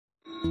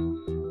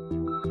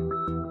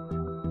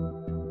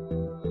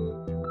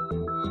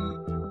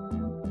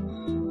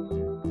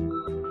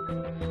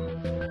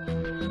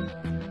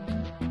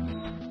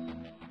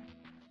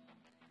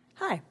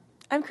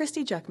I'm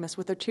Christy Juckmas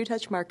with the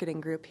TrueTouch Marketing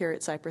Group here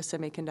at Cypress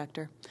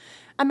Semiconductor.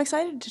 I'm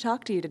excited to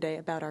talk to you today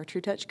about our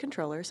TrueTouch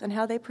controllers and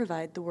how they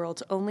provide the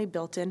world's only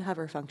built-in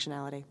hover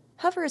functionality.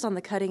 Hover is on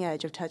the cutting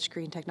edge of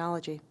touchscreen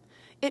technology.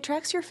 It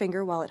tracks your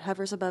finger while it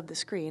hovers above the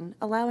screen,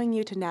 allowing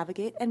you to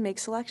navigate and make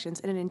selections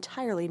in an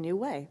entirely new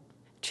way.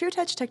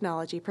 TrueTouch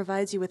technology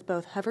provides you with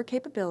both hover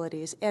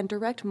capabilities and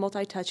direct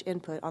multi-touch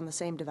input on the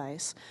same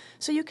device,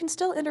 so you can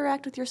still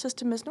interact with your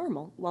system as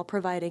normal while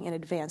providing an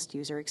advanced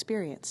user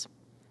experience.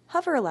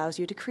 Hover allows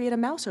you to create a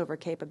mouse-over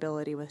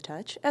capability with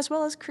touch, as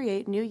well as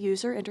create new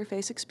user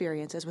interface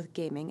experiences with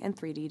gaming and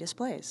 3D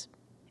displays.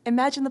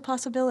 Imagine the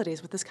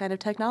possibilities with this kind of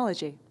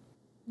technology.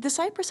 The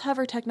Cypress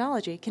Hover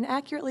technology can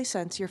accurately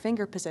sense your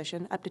finger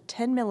position up to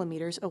 10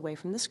 millimeters away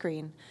from the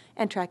screen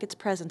and track its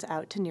presence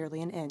out to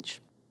nearly an inch.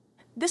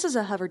 This is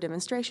a hover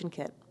demonstration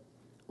kit.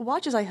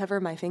 Watch as I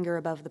hover my finger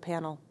above the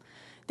panel.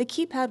 The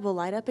keypad will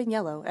light up in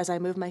yellow as I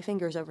move my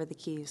fingers over the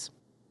keys.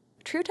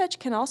 TrueTouch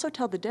can also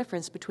tell the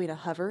difference between a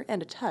hover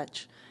and a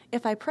touch.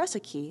 If I press a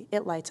key,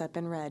 it lights up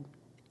in red.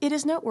 It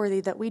is noteworthy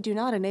that we do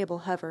not enable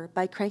hover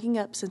by cranking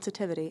up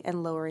sensitivity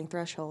and lowering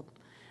threshold.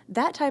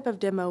 That type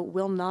of demo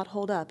will not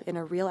hold up in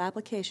a real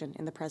application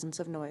in the presence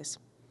of noise.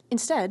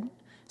 Instead,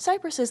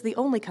 Cypress is the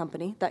only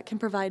company that can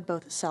provide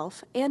both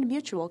self and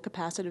mutual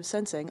capacitive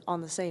sensing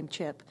on the same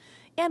chip,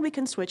 and we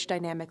can switch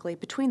dynamically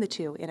between the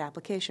two in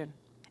application.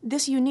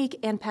 This unique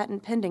and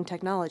patent-pending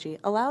technology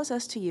allows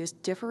us to use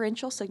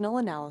differential signal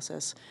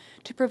analysis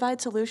to provide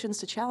solutions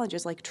to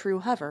challenges like true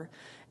hover,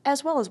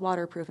 as well as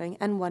waterproofing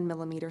and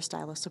 1mm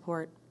stylus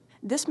support.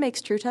 This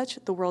makes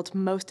TrueTouch the world's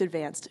most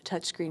advanced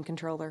touchscreen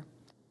controller.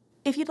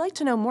 If you'd like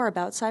to know more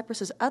about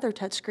Cypress's other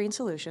touchscreen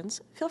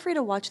solutions, feel free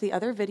to watch the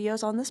other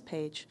videos on this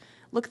page,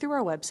 look through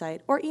our website,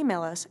 or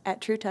email us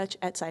at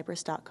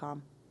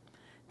truetouch@cypress.com.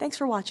 Thanks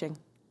for watching.